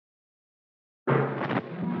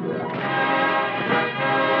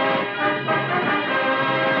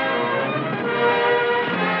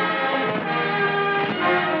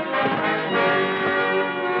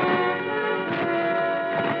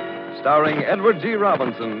starring Edward G.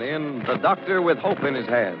 Robinson in The Doctor with Hope in His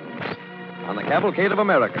Hands on the Cavalcade of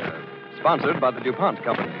America, sponsored by the DuPont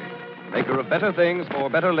Company, maker of better things for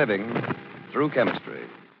better living through chemistry.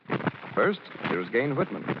 First, here's Gane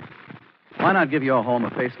Whitman. Why not give your home a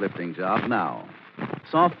facelifting job now?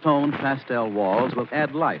 Soft-toned pastel walls will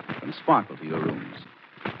add life and sparkle to your rooms.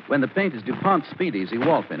 When the paint is DuPont Speed Easy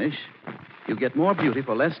wall finish, you get more beauty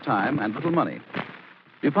for less time and little money.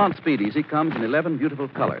 DuPont Speed Easy comes in 11 beautiful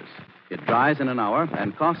colors. It dries in an hour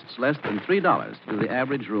and costs less than $3 to do the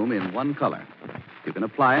average room in one color. You can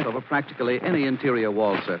apply it over practically any interior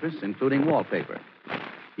wall surface, including wallpaper.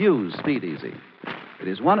 Use Speed Easy. It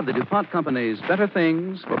is one of the DuPont Company's better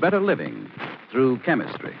things for better living through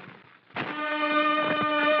chemistry.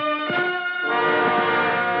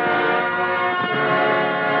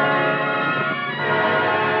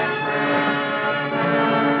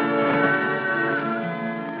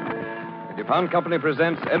 The DuPont Company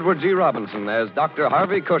presents Edward G. Robinson as Dr.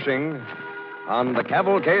 Harvey Cushing on the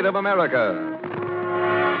Cavalcade of America.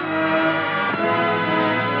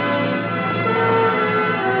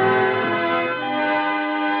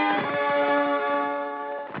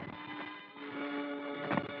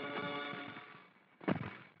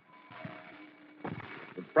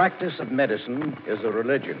 The practice of medicine is a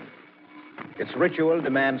religion. Its ritual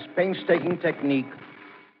demands painstaking technique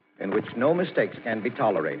in which no mistakes can be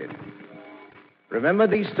tolerated. Remember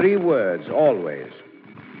these three words always: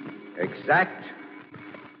 exact,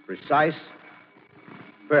 precise,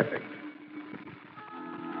 perfect.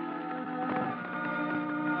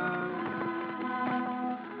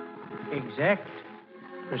 Exact,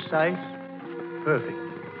 precise, perfect.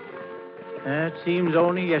 It seems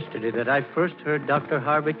only yesterday that I first heard Dr.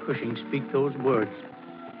 Harvey Cushing speak those words.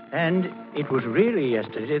 And it was really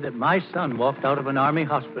yesterday that my son walked out of an army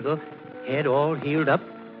hospital, head all healed up,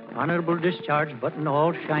 honorable discharge button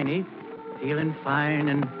all shiny, feeling fine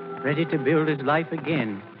and ready to build his life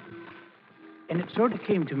again. And it sort of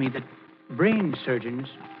came to me that brain surgeons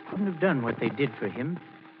couldn't have done what they did for him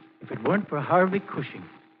if it weren't for Harvey Cushing.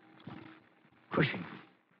 Cushing.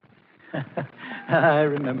 I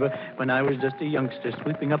remember when I was just a youngster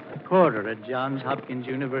sweeping up the corridor at Johns Hopkins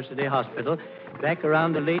University Hospital back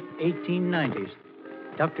around the late 1890s.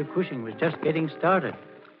 Dr. Cushing was just getting started.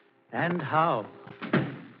 And how?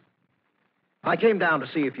 I came down to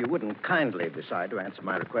see if you wouldn't kindly decide to answer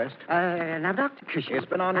my request. Now, Dr. Cushing... It's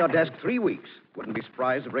been on your desk 3 weeks. Wouldn't be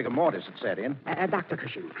surprised if rigor mortis had set in. Dr.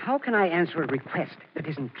 Cushing, how can I answer a request that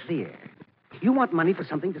isn't clear? You want money for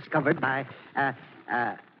something discovered by,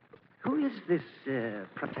 who is this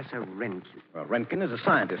Professor Röntgen? Well, Röntgen is a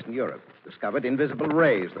scientist in Europe. Discovered invisible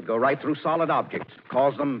rays that go right through solid objects.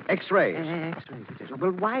 Calls them X-rays. X-rays.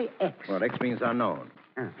 Well, why X? Well, X means unknown.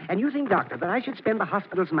 And you think, Doctor, that I should spend the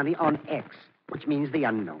hospital's money on X, which means the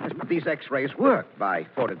unknown? Yes, but these X-rays work. By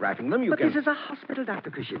photographing them, you but can... This is a hospital,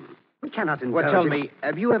 Dr. Cushing. We cannot indulge... Well, tell me,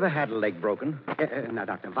 have you ever had a leg broken? Now,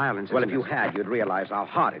 Doctor, violence... Well, if you had, you'd realize how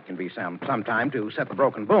hard it can be sometime to set the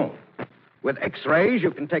broken bone. With X-rays,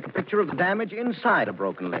 you can take a picture of the damage inside a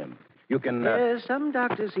broken limb. You can... Some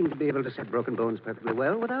doctors seem to be able to set broken bones perfectly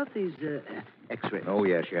well without these X-rays. Oh,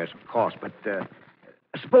 yes, of course. But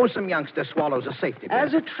suppose some youngster swallows a safety pin.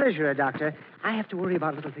 As a treasurer, Doctor, I have to worry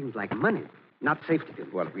about little things like money, not safety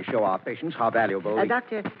pins. Well, if we show our patients how valuable...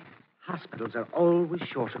 Doctor, hospitals are always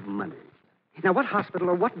short of money. Now, what hospital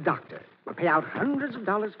or what doctor will pay out hundreds of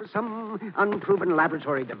dollars for some unproven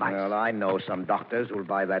laboratory device? Well, I know some doctors who'll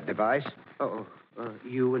buy that device.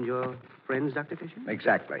 You and your friends, Dr. Fisher?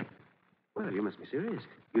 Exactly. Well, you must be serious.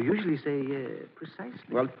 You usually say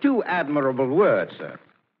precisely. Well, 2 admirable words, sir.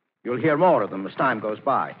 You'll hear more of them as time goes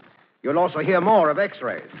by. You'll also hear more of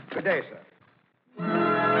X-rays. Good day, sir.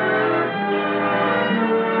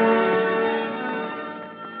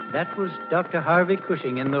 That was Dr. Harvey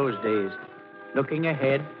Cushing in those days, looking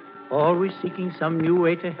ahead, always seeking some new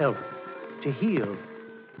way to help, to heal.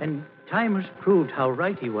 And time has proved how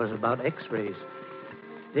right he was about X-rays.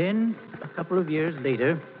 Then, a couple of years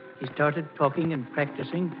later, he started talking and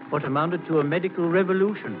practicing what amounted to a medical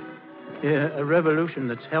revolution. A revolution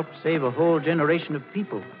that's helped save a whole generation of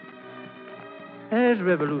people. As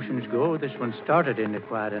revolutions go, this one started in a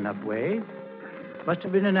quiet enough way. Must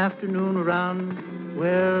have been an afternoon around,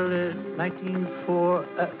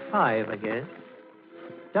 1905, I guess.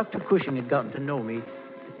 Dr. Cushing had gotten to know me.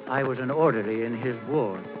 I was an orderly in his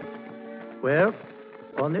ward. Well,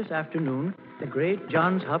 on this afternoon, the great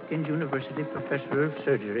Johns Hopkins University professor of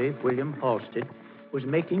surgery, William Halstead, was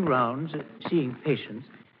making rounds, seeing patients,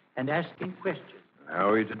 and asking questions. How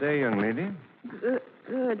are you today, young lady?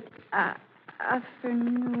 Good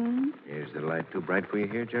afternoon. Is the light too bright for you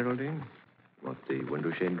here, Geraldine? What, the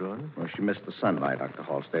window shade drawn? Well, she missed the sunlight, Dr.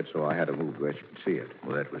 Halstead, so I had to move where she could see it.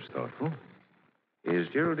 Well, that was thoughtful. Is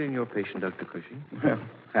Geraldine your patient, Dr. Cushing? Well,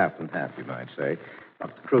 half and half, you might say.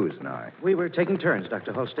 Dr. Cruz and I. We were taking turns,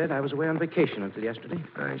 Dr. Halstead. I was away on vacation until yesterday.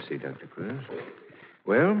 I see, Dr. Cruz.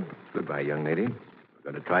 Well, goodbye, young lady.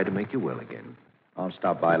 We're going to try to make you well again. I'll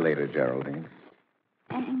stop by later, Geraldine.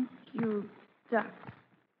 Thank you, Doctor.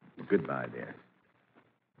 Goodbye, dear.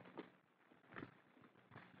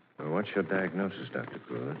 Well, what's your diagnosis, Dr.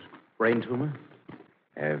 Cruz? Brain tumor?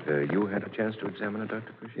 Have you had a chance to examine it,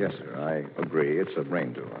 Dr. Cushing? Yes, sir. I agree. It's a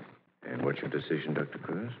brain tumor. And what's your decision, Dr.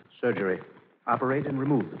 Cruz? Surgery. Operate and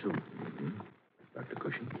remove the tumor. Dr.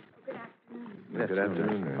 Cushing? Good afternoon. Good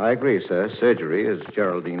afternoon. I agree, sir. Surgery is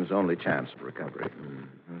Geraldine's only chance of recovery.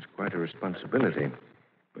 That's quite a responsibility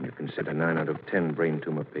when you consider 9 out of 10 brain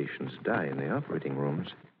tumor patients die in the operating rooms.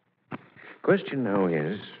 Question now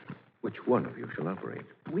is, which one of you shall operate?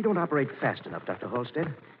 We don't operate fast enough, Dr.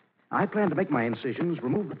 Halstead. I plan to make my incisions,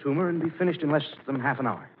 remove the tumor, and be finished in less than half an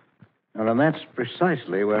hour. Well, and that's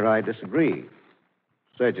precisely where I disagree.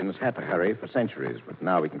 Surgeons had to hurry for centuries, but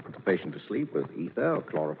now we can put the patient to sleep with ether or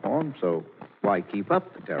chloroform, so why keep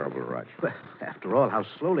up the terrible rush? Well, after all, how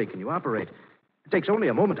slowly can you operate? It takes only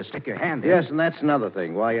a moment to stick your hand in. Yes, and that's another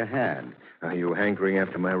thing. Why your hand? Are you hankering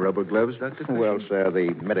after my rubber gloves, Dr. Cushing? Well, sir,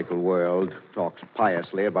 the medical world talks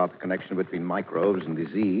piously about the connection between microbes and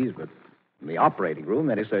disease, but in the operating room,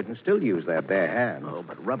 many surgeons still use their bare hands. Oh,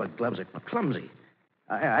 but rubber gloves are clumsy.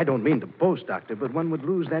 I don't mean to boast, Doctor, but one would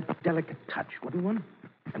lose that delicate touch, wouldn't one?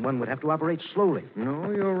 And one would have to operate slowly.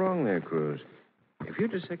 No, you're wrong there, Cruz. If you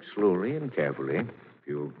dissect slowly and carefully, if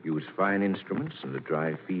you use fine instruments in a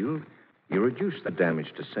dry field, you reduce the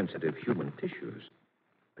damage to sensitive human tissues.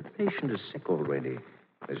 The patient is sick already.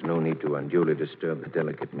 There's no need to unduly disturb the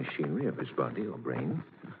delicate machinery of his body or brain.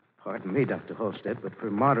 Pardon me, Dr. Halstead, but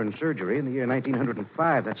for modern surgery in the year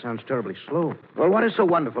 1905, that sounds terribly slow. Well, what is so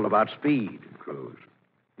wonderful about speed, Cruz?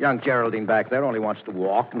 Young Geraldine back there only wants to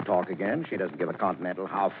walk and talk again. She doesn't give a continental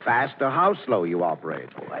how fast or how slow you operate.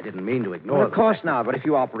 Oh, I didn't mean to ignore Well, of course not, but if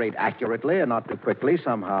you operate accurately and not too quickly,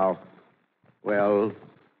 somehow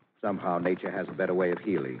nature has a better way of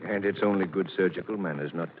healing. And it's only good surgical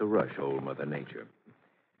manners not to rush old Mother Nature.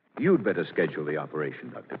 You'd better schedule the operation,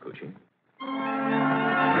 Dr. Cushing.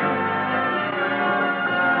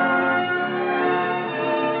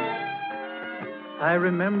 I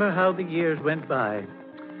remember how the years went by.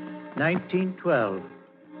 1912.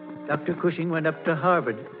 Dr. Cushing went up to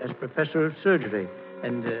Harvard as professor of surgery,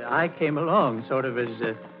 and I came along sort of as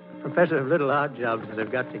professor of little odd jobs that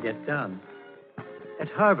I've got to get done. At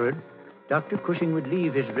Harvard, Dr. Cushing would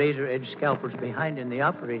leave his razor-edged scalpels behind in the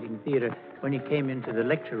operating theater when he came into the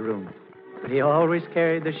lecture room. But he always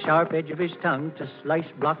carried the sharp edge of his tongue to slice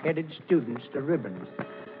block-headed students to ribbons.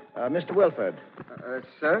 Mr. Wilford.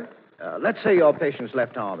 Sir? Let's say your patient's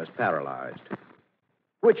left arm is paralyzed.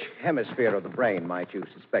 Which hemisphere of the brain might you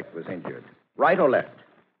suspect was injured? Right or left?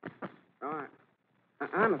 Oh,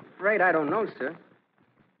 I'm afraid I don't know, sir.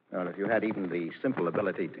 Well, if you had even the simple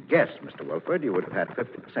ability to guess, Mr. Wilford, you would have had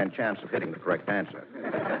 50% chance of hitting the correct answer.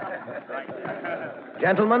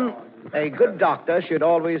 Gentlemen, a good doctor should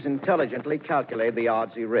always intelligently calculate the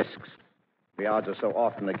odds he risks. The odds are so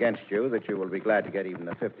often against you that you will be glad to get even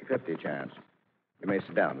a 50-50 chance. You may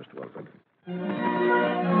sit down, Mr. Wilford.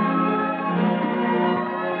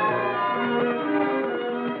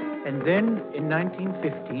 And then, in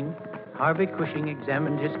 1915, Harvey Cushing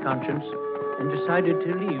examined his conscience and decided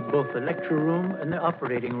to leave both the lecture room and the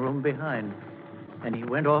operating room behind. And he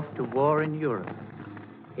went off to war in Europe.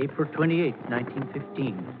 April 28,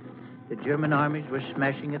 1915. The German armies were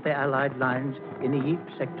smashing at the Allied lines in the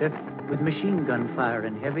Ypres sector with machine gun fire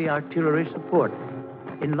and heavy artillery support.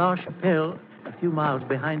 In La Chapelle, a few miles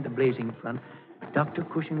behind the blazing front, Dr.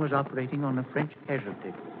 Cushing was operating on a French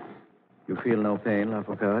casualty. You feel no pain,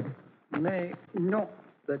 Lafocade? No,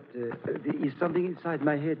 but there is something inside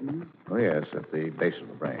my head. Oh, yes, at the base of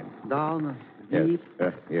the brain. Down, Yes. deep.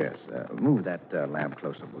 Yes. Move that lamp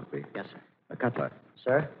closer, Wolfie. Yes, sir. Cutler,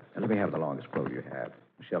 Sir? let me have the longest probe you have.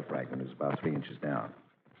 The shell fragment is about 3 inches down.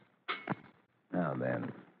 Now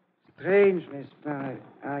then, Strange, Miss Barr.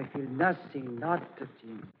 I feel nothing, not a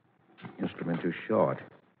thing. instrument too short.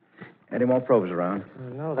 Any more probes around?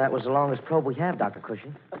 No, that was the longest probe we have, Dr.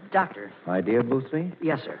 Cushing. Doctor. Idea, Boothby?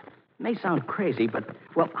 Yes, sir. May sound crazy, but,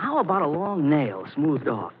 well, how about a long nail smoothed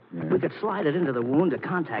off? Yeah. We could slide it into the wound to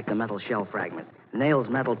contact the metal shell fragment. Nail's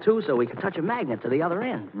metal, too, so we could touch a magnet to the other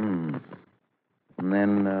end. And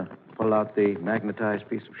then pull out the magnetized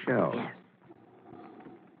piece of shell. Yes.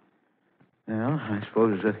 Well, I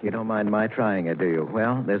suppose you don't mind my trying it, do you?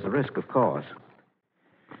 Well, there's a risk, of course.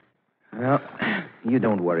 Well, you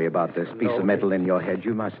don't worry about this piece of metal in your head.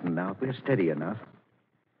 You mustn't now. We're steady enough.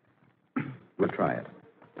 We'll try it.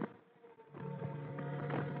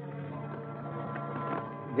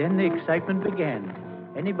 Then the excitement began.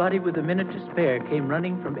 Anybody with a minute to spare came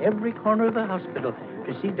running from every corner of the hospital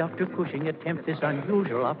to see Dr. Cushing attempt this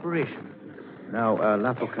unusual operation. Now,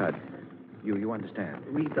 Lafocade, you understand?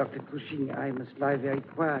 Oui, Dr. Cushing, I must lie very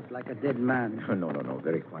quiet like a dead man. No.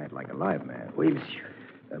 Very quiet like a live man. Oui, monsieur.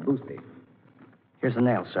 Boothby. Here's the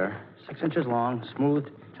nail, sir. 6 inches long, smoothed,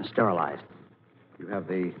 and sterilized. You have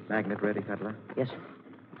the magnet ready, Cutler? Yes, sir.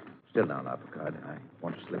 Still now, Lafocade. I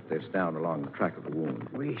want to slip this down along the track of the wound.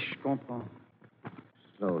 Oui, je comprends.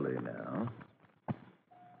 Slowly now.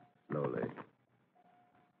 Slowly.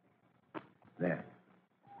 There.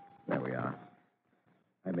 There we are.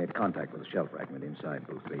 I made contact with the shell fragment inside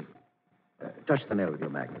Boothby. Touch the nail with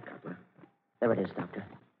your magnet, Cutler. There it is, Doctor.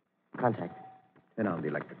 Contact. Turn on the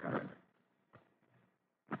electric current.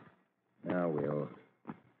 Now we'll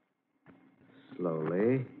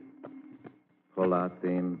slowly pull out the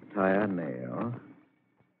entire nail.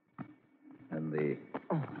 And the...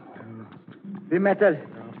 The metal.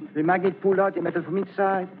 The magnet pulled out the metal from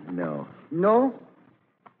inside. No. No?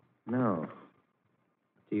 No.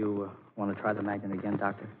 Do you want to try the magnet again,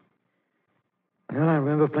 Doctor? Well, I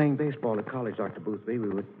remember playing baseball at college, Dr. Boothby. We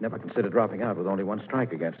would never consider dropping out with only one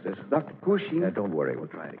strike against us. Dr. Cushing. Don't worry. We'll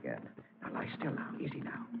try it again. Now, lie still now. Easy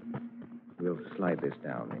now. We'll slide this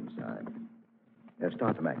down inside.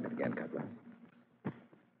 Start the magnet again, Cutler.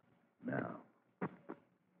 Now.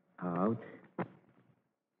 Out.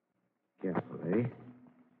 Carefully.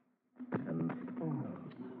 And...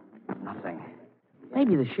 Nothing.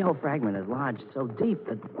 Maybe the shell fragment is lodged so deep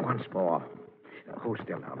that... Once more. Hold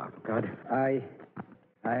still now, Lafocade. I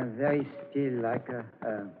am very still like a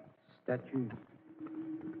statue.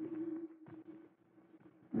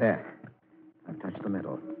 There. I've touched the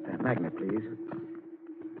metal. Magnet, please.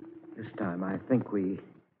 This time, I think we...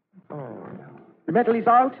 The metal is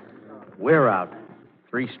out? We're out.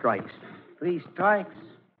 3 strikes. 3 strikes.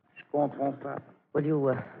 Je comprends pas. Will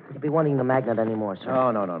you be wanting the magnet anymore, sir?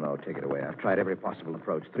 Oh, no. Take it away. I've tried every possible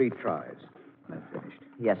approach. 3 tries. I'm finished.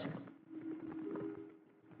 Yes, sir.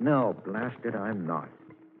 No, blast it, I'm not.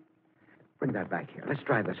 Bring that back here. Let's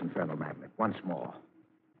try this infernal magnet once more.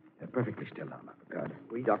 Perfectly still now, Lafocade.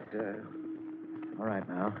 Oui, doctor. All right,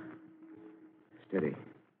 now. Steady.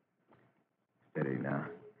 Steady now.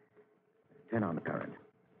 Turn on the current.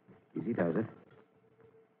 Easy does it.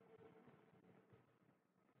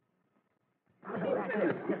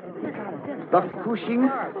 Dr. Cushing?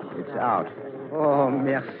 It's out. Oh,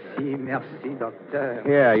 merci, doctor.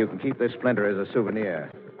 Here, you can keep this splinter as a souvenir.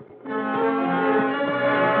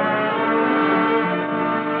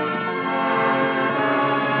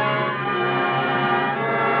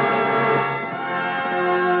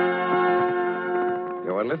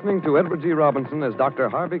 You are listening to Edward G. Robinson as Dr.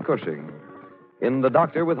 Harvey Cushing in The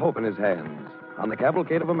Doctor with Hope in His Hands on the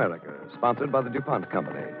Cavalcade of America, sponsored by the DuPont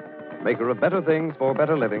Company, maker of better things for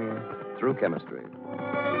better living through chemistry.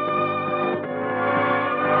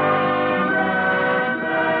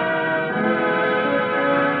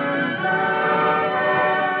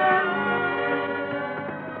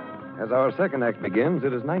 As our second act begins,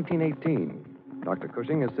 it is 1918. Dr.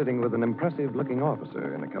 Cushing is sitting with an impressive-looking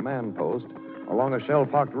officer in a command post along a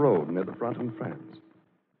shell-pocked road near the front in France.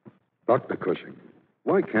 Dr. Cushing,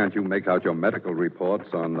 why can't you make out your medical reports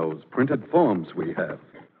on those printed forms we have?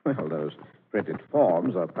 Well, those printed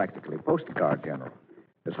forms are practically postcard, General.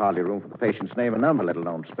 There's hardly room for the patient's name and number, let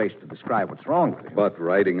alone space to describe what's wrong with him. But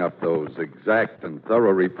writing up those exact and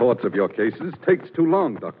thorough reports of your cases takes too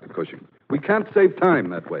long, Dr. Cushing. We can't save time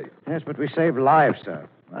that way. Yes, but we save lives, sir.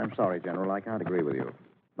 I'm sorry, General. I can't agree with you.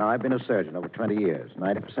 Now, I've been a surgeon over 20 years.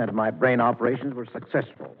 90% of my brain operations were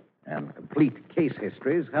successful. And complete case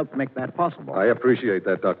histories helped make that possible. I appreciate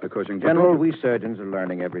that, Dr. Cushing. but General, we surgeons are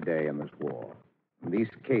learning every day in this war. And these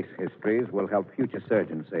case histories will help future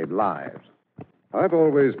surgeons save lives. I've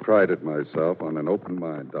always prided myself on an open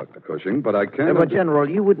mind, Dr. Cushing, but I can't... But, General,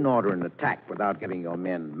 you wouldn't order an attack without giving your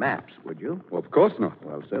men maps, would you? Well, of course not.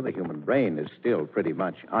 Well, sir, the human brain is still pretty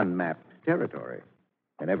much unmapped territory.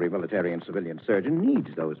 And every military and civilian surgeon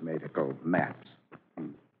needs those medical maps.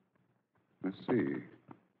 I see.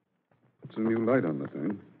 It's a new light on the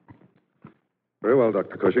thing. Very well,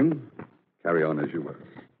 Dr. Cushing. Carry on as you were.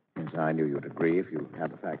 Yes, I knew you'd agree if you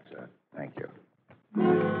had the facts, sir. Thank you.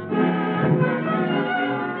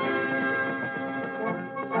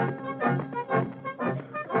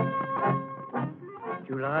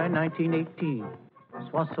 July 1918.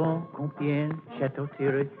 Soissons, Compiègne,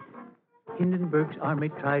 Château-Thierry. Hindenburg's army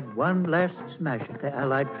tried one last smash at the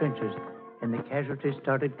Allied trenches, and the casualties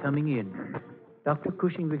started coming in. Dr.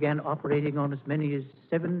 Cushing began operating on as many as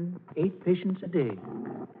 7, 8 patients a day.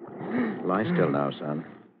 Lie still now, son.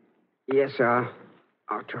 Yes, sir.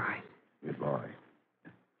 I'll try. Good boy.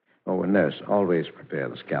 Oh, and nurse, always prepare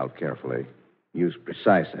the scalp carefully. Use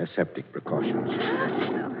precise aseptic precautions.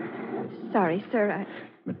 Sorry, sir.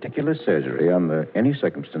 Meticulous surgery under any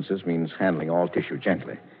circumstances means handling all tissue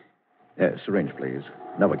gently. Syringe, please.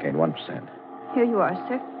 Novocaine, 1%. Here you are,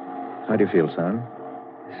 sir. How do you feel, son?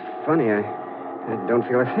 It's funny. I don't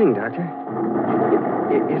feel a thing, Doctor.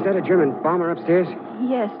 Is that a German bomber upstairs?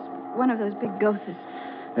 Yes, one of those big Gothas.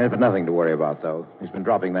 But nothing to worry about, though. He's been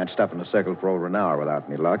dropping that stuff in the circle for over an hour without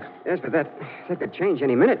any luck. Yes, but that could change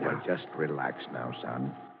any minute now. Well, just relax now,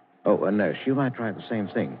 son. Oh, nurse, you might try the same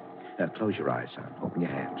thing. Close your eyes, son. Open your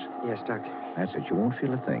hands. Yes, Doctor. That's it. You won't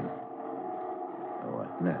feel a thing. Oh,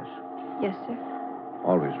 nurse. Yes, sir.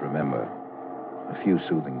 Always remember, a few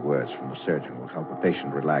soothing words from the surgeon will help a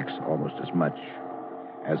patient relax almost as much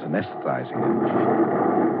as anesthetizing him.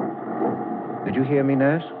 Did you hear me,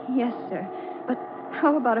 nurse? Yes, sir. But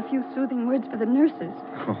how about a few soothing words for the nurses?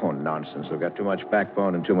 Oh, nonsense. They've got too much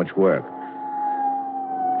backbone and too much work.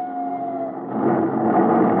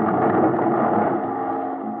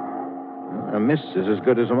 A miss is as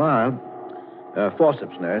good as a mile.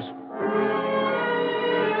 Forceps, nurse.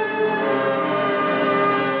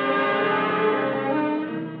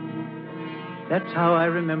 That's how I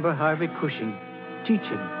remember Harvey Cushing,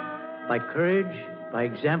 teaching, by courage, by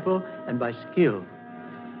example, and by skill.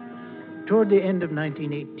 Toward the end of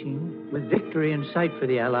 1918, with victory in sight for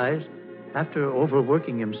the Allies, after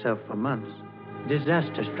overworking himself for months,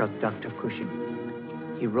 disaster struck Dr. Cushing.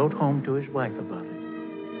 He wrote home to his wife about it.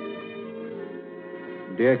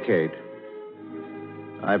 Dear Kate,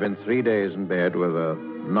 I've been 3 days in bed with a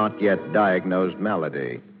not yet diagnosed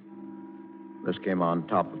malady. This came on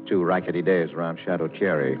top of 2 rackety days around Chateau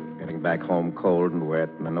Cherry, getting back home cold and wet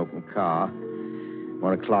in an open car,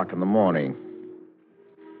 1 o'clock in the morning.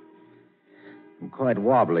 I'm quite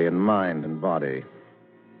wobbly in mind and body.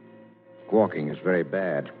 Walking is very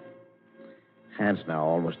bad. Hands now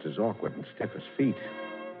almost as awkward and stiff as feet.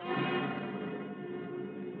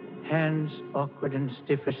 Hands awkward and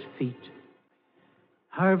stiff as feet.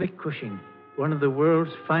 Harvey Cushing, one of the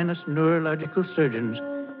world's finest neurological surgeons,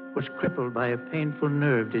 was crippled by a painful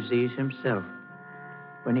nerve disease himself.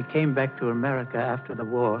 When he came back to America after the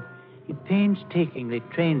war, he painstakingly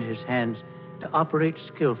trained his hands to operate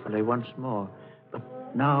skillfully once more. But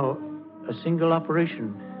now, a single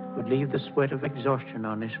operation would leave the sweat of exhaustion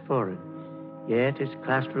on his forehead. Yet his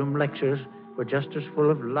classroom lectures were just as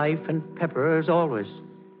full of life and pepper as always.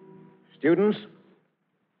 Students,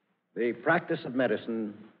 the practice of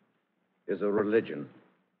medicine is a religion.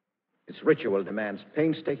 Its ritual demands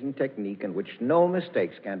painstaking technique in which no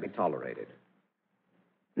mistakes can be tolerated.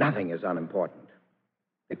 Nothing is unimportant.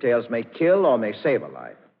 Details may kill or may save a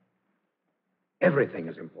life. Everything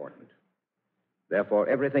is important. Therefore,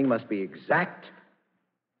 everything must be exact,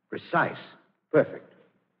 precise, perfect.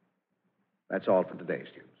 That's all for today,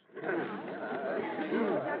 students.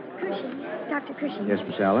 Dr. Cushing. Yes,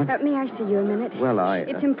 Miss Allen? May I see you a minute? Well,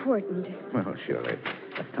 It's important. Well, surely.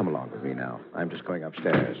 Come along with me now. I'm just going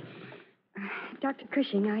upstairs. Dr.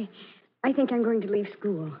 Cushing, I think I'm going to leave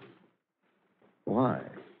school. Why?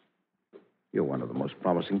 You're one of the most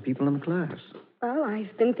promising people in the class. Well,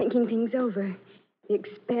 I've been thinking things over. The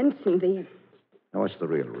expense and the... Now, what's the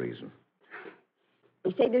real reason?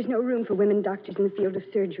 They say there's no room for women doctors in the field of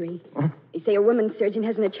surgery. They say a woman surgeon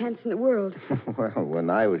hasn't a chance in the world. Well, when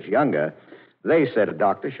I was younger, they said a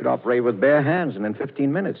doctor should operate with bare hands and in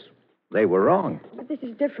 15 minutes. They were wrong. But this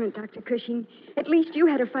is different, Dr. Cushing. At least you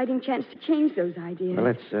had a fighting chance to change those ideas.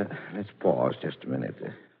 Well, let's pause just a minute.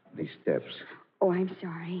 These steps. Oh, I'm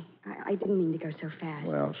sorry. I didn't mean to go so fast.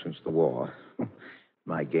 Well, since the war,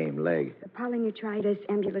 my game leg. The polynucleatus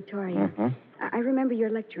ambulatoria. I remember your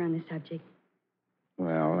lecture on the subject.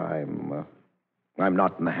 Well, I'm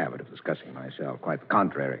not in the habit of discussing myself. Quite the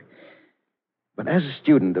contrary. But as a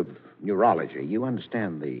student of neurology, you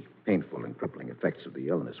understand the painful and crippling effects of the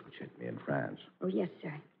illness which hit me in France. Oh, yes,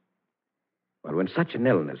 sir. Well, when such an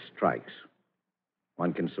illness strikes,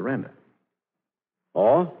 one can surrender.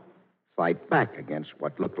 Or fight back against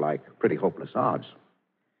what look like pretty hopeless odds.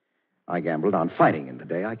 I gambled on fighting, and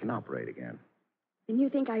today I can operate again. Then you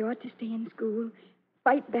think I ought to stay in school?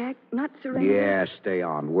 Fight back, not surrender? Yeah, stay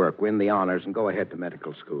on, work, win the honors, and go ahead to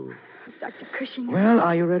medical school. Dr. Cushing. Well,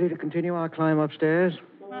 are you ready to continue our climb upstairs?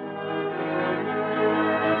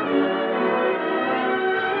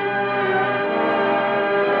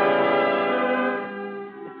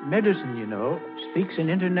 Medicine, you know, speaks an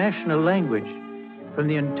international language. From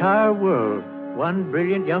the entire world, one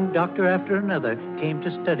brilliant young doctor after another came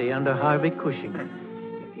to study under Harvey Cushing.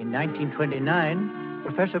 In 1929,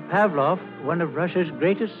 Professor Pavlov, one of Russia's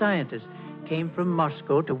greatest scientists, came from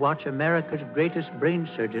Moscow to watch America's greatest brain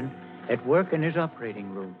surgeon at work in his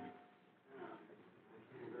operating room.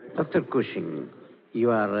 Dr. Cushing,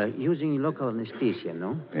 you are using local anesthesia,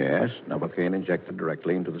 no? Yes, Novocaine injected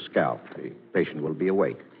directly into the scalp. The patient will be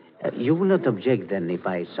awake. You will not object, then, if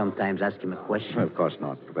I sometimes ask him a question? Of course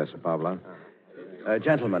not, Professor Pavlov.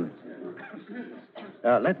 Gentlemen,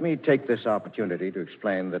 let me take this opportunity to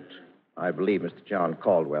explain that I believe Mr. John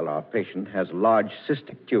Caldwell, our patient, has a large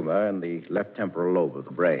cystic tumor in the left temporal lobe of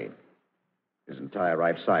the brain. His entire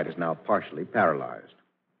right side is now partially paralyzed.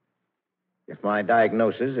 If my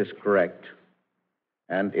diagnosis is correct,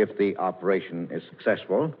 and if the operation is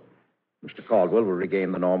successful, Mr. Caldwell will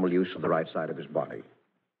regain the normal use of the right side of his body.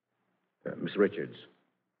 Miss Richards,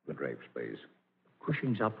 the drapes, please.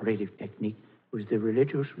 Cushing's operative technique was the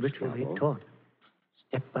religious ritual he taught.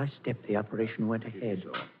 Step by step, the operation went ahead.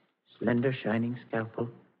 Slender, shining scalpel,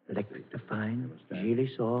 electric define,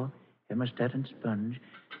 Gilly saw, hemostat and sponge,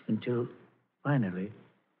 until finally...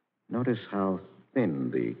 Notice how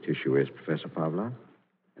thin the tissue is, Professor Pavlov.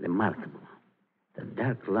 Remarkable. The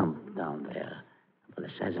dark lump down there, about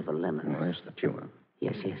the size of a lemon. Oh, that's the tumor.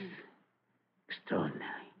 Yes, yes. Extraordinary.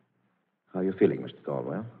 How are you feeling, Mr.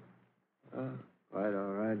 Caldwell? Quite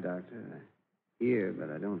all right, Doctor. I hear, but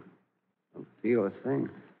I don't feel a thing.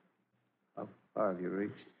 How far have you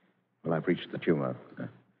reached? Well, I've reached the tumor.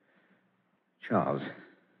 Charles,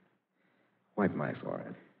 wipe my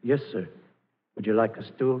forehead. Yes, sir. Would you like a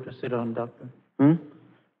stool to sit on, Doctor?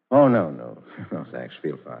 Oh, no. No, thanks.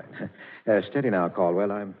 Feel fine. Steady now,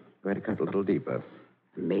 Caldwell. I'm going to cut a little deeper.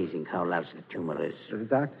 Amazing how large the tumor is.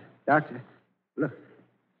 Doctor, look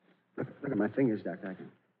at my fingers, Doctor. I can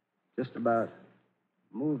just about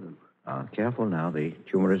move them. Careful now. The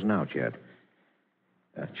tumor isn't out yet.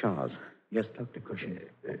 Charles. Yes, Dr. Cushing.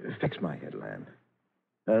 Fix my headland.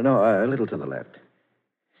 No, a little to the left.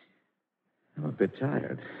 I'm a bit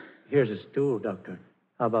tired. Here's a stool, Doctor.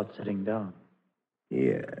 How about sitting down?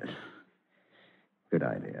 Yes. Good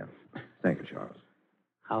idea. Thank you, Charles.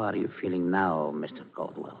 How are you feeling now, Mr.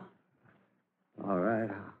 Caldwell? All right.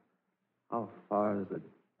 How far has the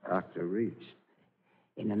doctor reached?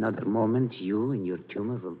 In another moment, you and your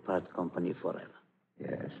tumor will part company forever.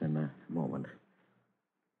 Yes, in a moment.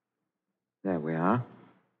 There we are.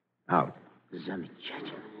 Out.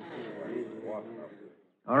 Замечательно.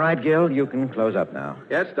 All right, Gil, you can close up now.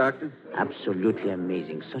 Yes, Doctor. Absolutely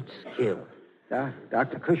amazing. Such skill.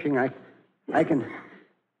 Dr. Cushing, I can...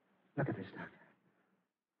 Look at this, Doctor.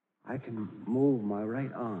 I can move my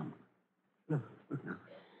right arm. Look now.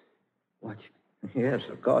 Watch me. Yes,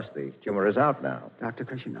 of course. The tumor is out now. Dr.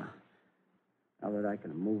 Cushing, now that I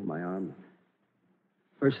can move my arm,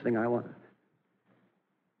 first thing I want...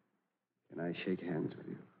 Can I shake hands with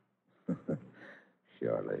you?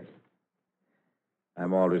 Surely.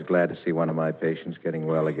 I'm always glad to see one of my patients getting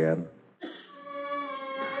well again.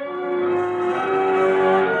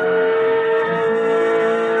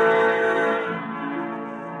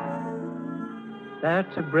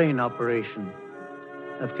 That's a brain operation.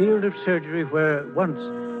 A field of surgery where once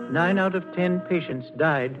 9 out of 10 patients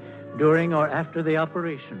died during or after the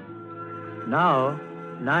operation. Now,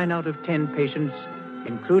 9 out of 10 patients,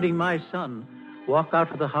 including my son, walk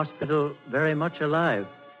out of the hospital very much alive,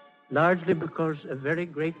 largely because a very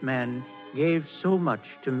great man gave so much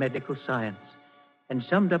to medical science and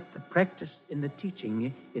summed up the practice in the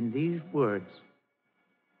teaching in these words.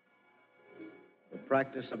 The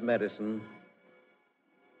practice of medicine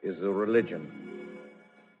is a religion.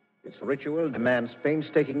 Its ritual demands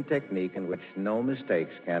painstaking technique in which no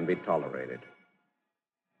mistakes can be tolerated.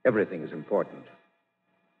 Everything is important.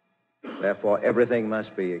 Therefore, everything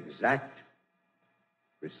must be exact,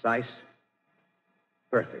 precise,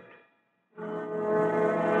 perfect.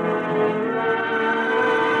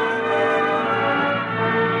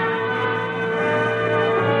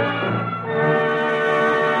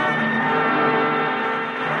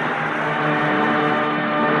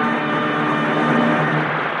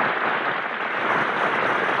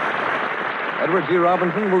 Edward G.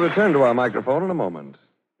 Robinson will return to our microphone in a moment.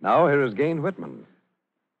 Now, here is Gain Whitman.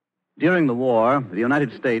 During the war, the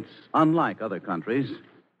United States, unlike other countries,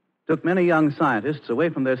 took many young scientists away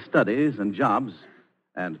from their studies and jobs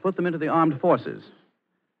and put them into the armed forces.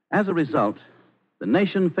 As a result, the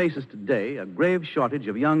nation faces today a grave shortage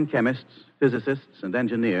of young chemists, physicists, and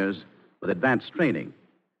engineers with advanced training.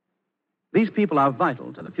 These people are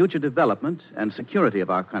vital to the future development and security of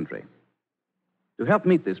our country. To help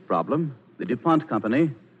meet this problem, the DuPont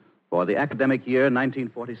Company, for the academic year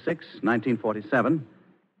 1946-1947,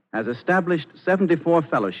 has established 74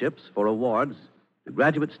 fellowships for awards to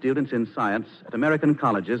graduate students in science at American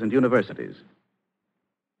colleges and universities.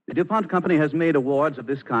 The DuPont Company has made awards of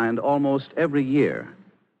this kind almost every year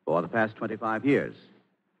for the past 25 years,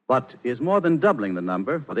 but is more than doubling the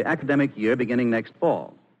number for the academic year beginning next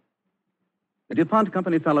fall. The DuPont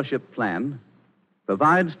Company Fellowship Plan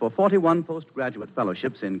provides for 41 postgraduate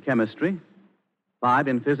fellowships in chemistry, 5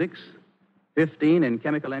 in physics, 15 in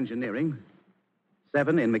chemical engineering,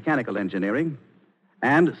 7 in mechanical engineering,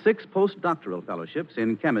 and 6 postdoctoral fellowships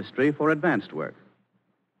in chemistry for advanced work.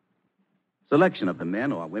 Selection of the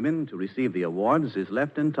men or women to receive the awards is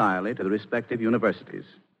left entirely to the respective universities.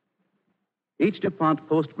 Each DuPont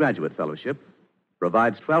postgraduate fellowship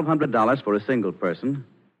provides $1,200 for a single person,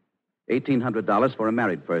 $1,800 for a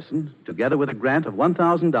married person, together with a grant of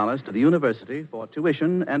 $1,000 to the university for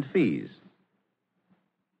tuition and fees.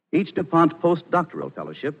 Each DuPont postdoctoral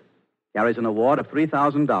fellowship carries an award of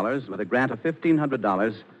 $3,000 with a grant of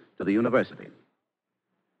 $1,500 to the university.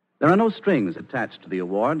 There are no strings attached to the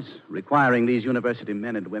awards requiring these university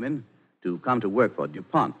men and women to come to work for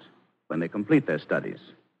DuPont when they complete their studies.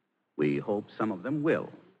 We hope some of them will,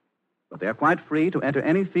 but they're quite free to enter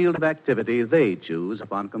any field of activity they choose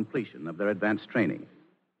upon completion of their advanced training.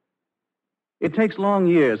 It takes long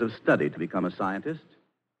years of study to become a scientist,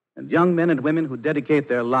 and young men and women who dedicate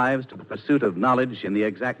their lives to the pursuit of knowledge in the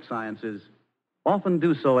exact sciences often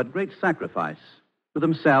do so at great sacrifice to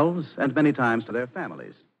themselves and many times to their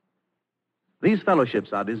families. These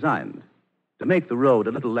fellowships are designed to make the road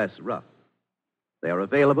a little less rough. They are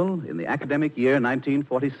available in the academic year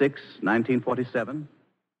 1946-1947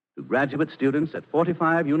 to graduate students at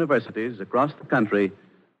 45 universities across the country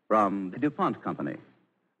from the DuPont Company,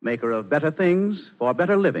 maker of better things for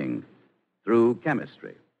better living through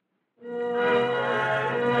chemistry.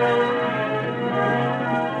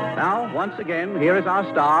 Now, once again, here is our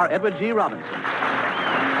star, Edward G. Robinson.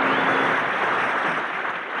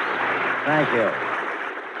 Thank you.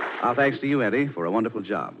 Our thanks to you, Eddie, for a wonderful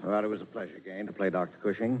job. Well, it was a pleasure, Gain, to play Dr.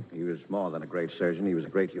 Cushing. He was more than a great surgeon. He was a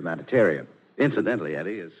great humanitarian. Incidentally,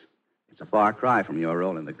 Eddie, it's a far cry from your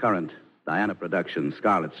role in the current Diana production,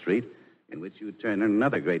 Scarlet Street, in which you turn in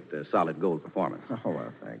another great solid gold performance. Oh,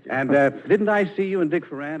 well, thank you. And didn't I see you and Dick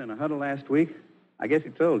Ferran in a huddle last week? I guess he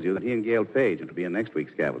told you that he and Gail Page would be in next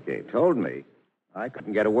week's cavalcade. Told me. I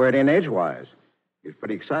couldn't get a word in edgewise. He was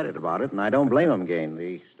pretty excited about it, and I don't blame him, Gain.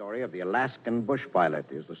 The story of the Alaskan bush pilot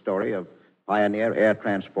is the story of pioneer air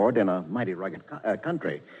transport in a mighty rugged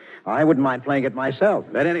country. I wouldn't mind playing it myself.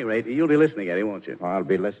 At any rate, you'll be listening, Eddie, won't you? I'll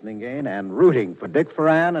be listening, Gain, and rooting for Dick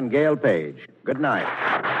Ferran and Gail Page. Good night.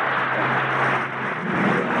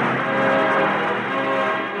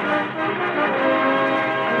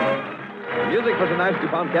 The music for tonight's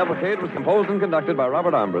DuPont Cavalcade was composed and conducted by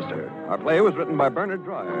Robert Armbruster. Our play was written by Bernard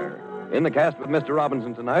Dreyer. In the cast with Mr.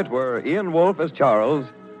 Robinson tonight were Ian Wolfe as Charles,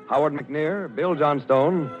 Howard McNear, Bill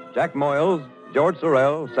Johnstone, Jack Moyles, George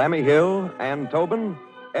Sorrell, Sammy Hill, Ann Tobin,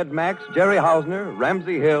 Ed Max, Jerry Hausner,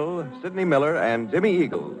 Ramsey Hill, Sidney Miller, and Jimmy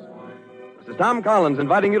Eagles. This is Tom Collins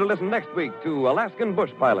inviting you to listen next week to Alaskan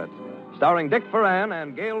Bush Pilot, starring Dick Ferran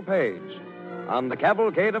and Gail Page, on the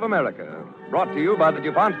Cavalcade of America, brought to you by the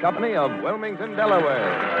DuPont Company of Wilmington,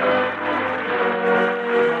 Delaware.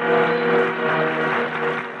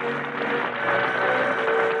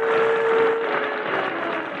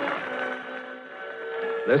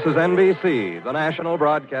 This is NBC, the national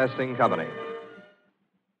broadcasting company.